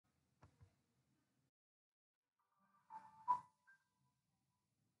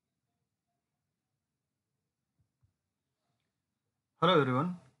Hello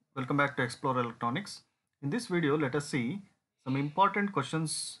everyone, welcome back to Explore Electronics. In this video, let us see some important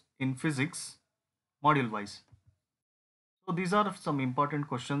questions in physics module wise. So these are some important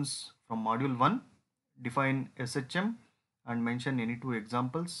questions from module 1. Define SHM and mention any two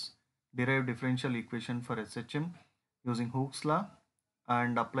examples. Derive differential equation for SHM using Hooke's law,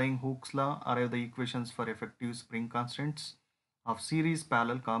 and applying Hooke's law arrive the equations for effective spring constants of series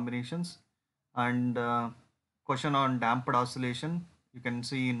parallel combinations, and question on damped oscillation. You can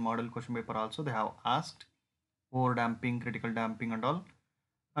see in model question paper also they have asked over damping, critical damping and all,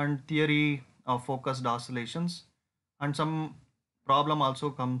 and theory of focused oscillations, and some problem also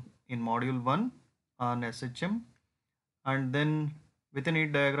come in module 1 on SHM, and then within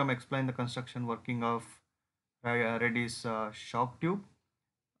it diagram explain the construction working of Reddy's shock tube,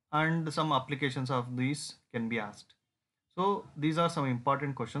 and some applications of these can be asked. So these are some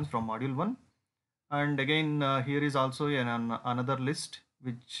important questions from module 1, and again here is also another list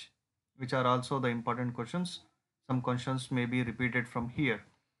which are also the important questions. Some questions may be repeated from here,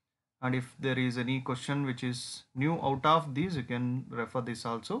 and if there is any question which is new out of these, you can refer this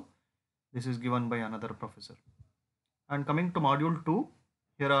also. This is given by another professor. And coming to module 2,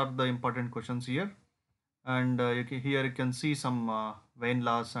 here are the important questions here, and here you can see some Wien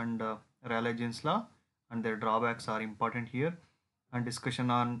laws and Rayleigh-Jeans law, and their drawbacks are important here, and discussion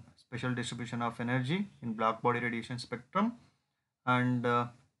on special distribution of energy in black body radiation spectrum, and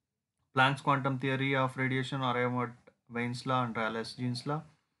Planck's quantum theory of radiation arrive at Wien's law and Rayleigh-Jeans law.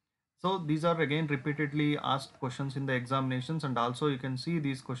 So these are again repeatedly asked questions in the examinations, and also you can see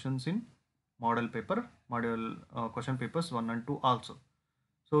these questions in model question papers 1 and 2 also.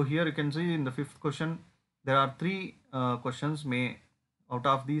 So here you can see in the fifth question there are three questions. May out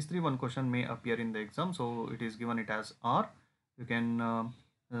of these three, one question may appear in the exam, so it is given it as R. You can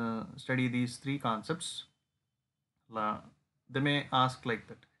study these three concepts. They may ask like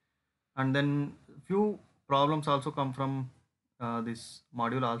that, and then few problems also come from this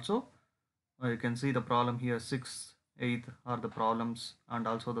module also. You can see the problem here, 6th, 8th are the problems, and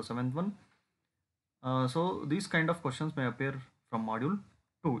also the 7th one. So these kind of questions may appear from module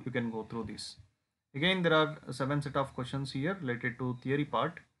 2. You can go through this. Again, there are 7 set of questions here related to theory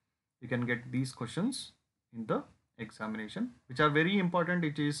part. You can get these questions in the examination, which are very important.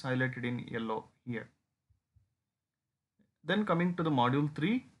 It is highlighted in yellow here. Then coming to the module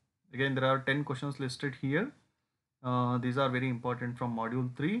 3, again there are 10 questions listed here. These are very important from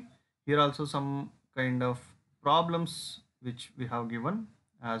module 3. Here also some kind of problems which we have given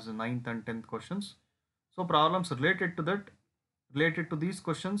as 9th and 10th questions. So problems related to that, related to these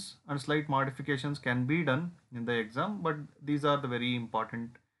questions, and slight modifications can be done in the exam, but these are the very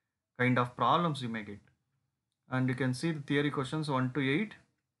important kind of problems you may get. And you can see the theory questions 1 to 8.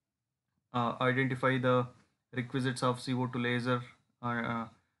 Identify the requisites of CO2 laser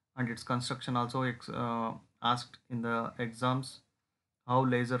and its construction also asked in the exams. How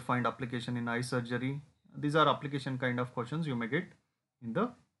laser find application in eye surgery. These are application kind of questions you may get in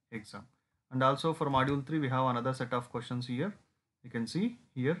the exam. And also for module 3 we have another set of questions here. You can see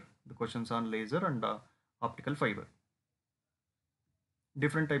here the questions on laser and optical fiber.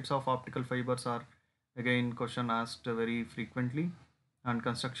 Different types of optical fibers are again question asked very frequently, and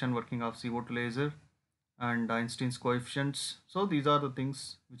construction working of CO2 laser and Einstein's coefficients. So these are the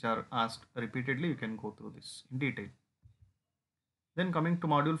things which are asked repeatedly. You can go through this in detail. Then coming to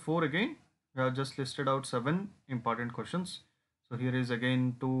module 4, again we have just listed out 7 important questions. So here is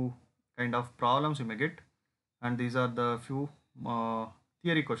again 2 kind of problems you may get, and these are the few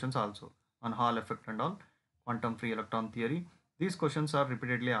theory questions also on Hall effect and all, quantum free electron theory. These questions are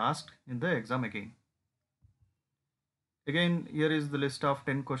repeatedly asked in the exam again. Again, here is the list of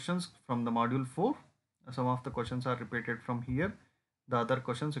 10 questions from the module 4. Some of the questions are repeated from here. The other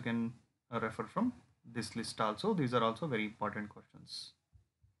questions you can refer from this list also. These are also very important questions.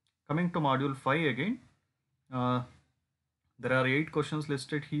 Coming to module 5 again, there are 8 questions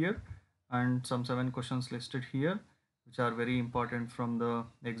listed here and some 7 questions listed here, which are very important from the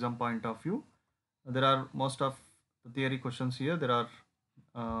exam point of view. There are most of the theory questions here. There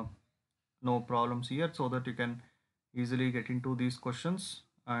are no problems here, so that you can easily get into these questions,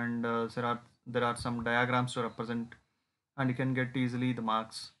 and there are some diagrams to represent, and you can get easily the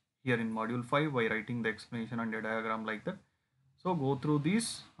marks here in module 5 by writing the explanation and a diagram like that. So go through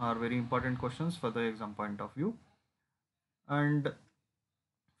these, are very important questions for the exam point of view. And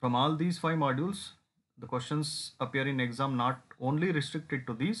from all these 5 modules, the questions appear in exam not only restricted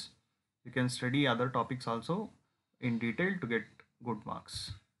to these. You can study other topics also in detail to get good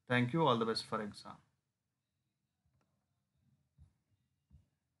marks. Thank you. All the best for exam.